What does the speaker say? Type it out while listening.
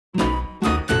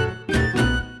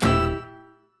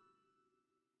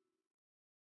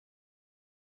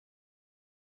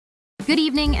Good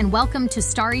evening and welcome to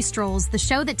Starry Strolls, the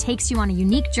show that takes you on a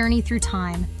unique journey through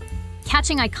time,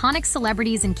 catching iconic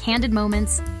celebrities in candid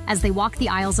moments as they walk the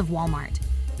aisles of Walmart.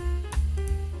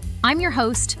 I'm your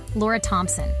host, Laura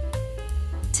Thompson.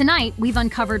 Tonight, we've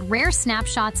uncovered rare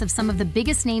snapshots of some of the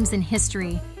biggest names in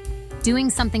history doing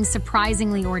something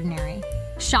surprisingly ordinary,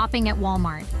 shopping at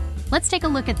Walmart. Let's take a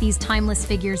look at these timeless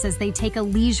figures as they take a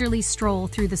leisurely stroll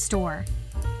through the store.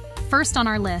 First on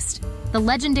our list, the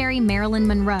legendary Marilyn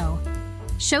Monroe,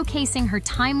 showcasing her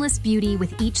timeless beauty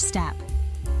with each step.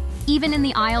 Even in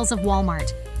the aisles of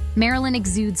Walmart, Marilyn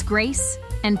exudes grace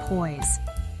and poise.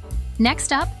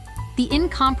 Next up, the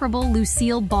incomparable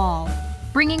Lucille Ball,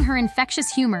 bringing her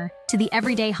infectious humor to the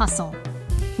everyday hustle.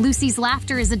 Lucy's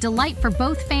laughter is a delight for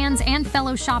both fans and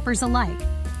fellow shoppers alike.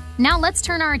 Now let's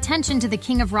turn our attention to the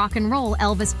king of rock and roll,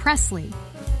 Elvis Presley.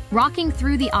 Rocking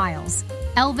through the aisles,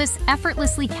 Elvis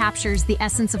effortlessly captures the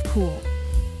essence of cool.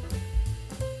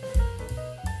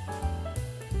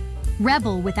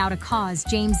 Rebel without a cause,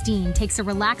 James Dean takes a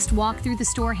relaxed walk through the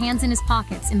store, hands in his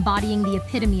pockets, embodying the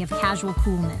epitome of casual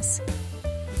coolness.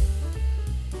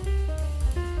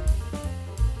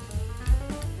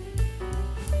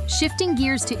 Shifting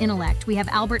gears to intellect, we have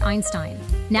Albert Einstein,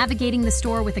 navigating the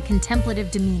store with a contemplative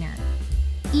demeanor.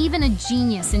 Even a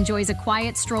genius enjoys a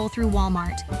quiet stroll through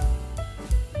Walmart.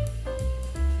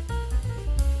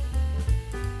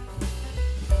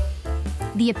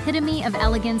 The epitome of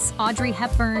elegance, Audrey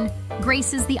Hepburn,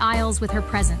 graces the aisles with her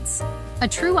presence. A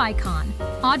true icon,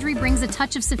 Audrey brings a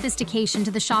touch of sophistication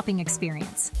to the shopping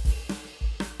experience.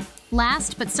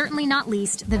 Last but certainly not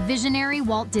least, the visionary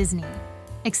Walt Disney,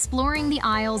 exploring the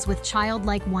aisles with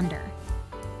childlike wonder.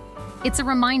 It's a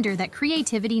reminder that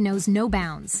creativity knows no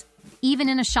bounds, even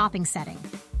in a shopping setting.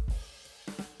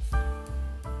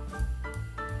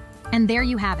 And there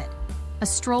you have it, a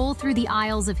stroll through the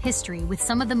aisles of history with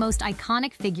some of the most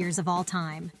iconic figures of all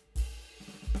time.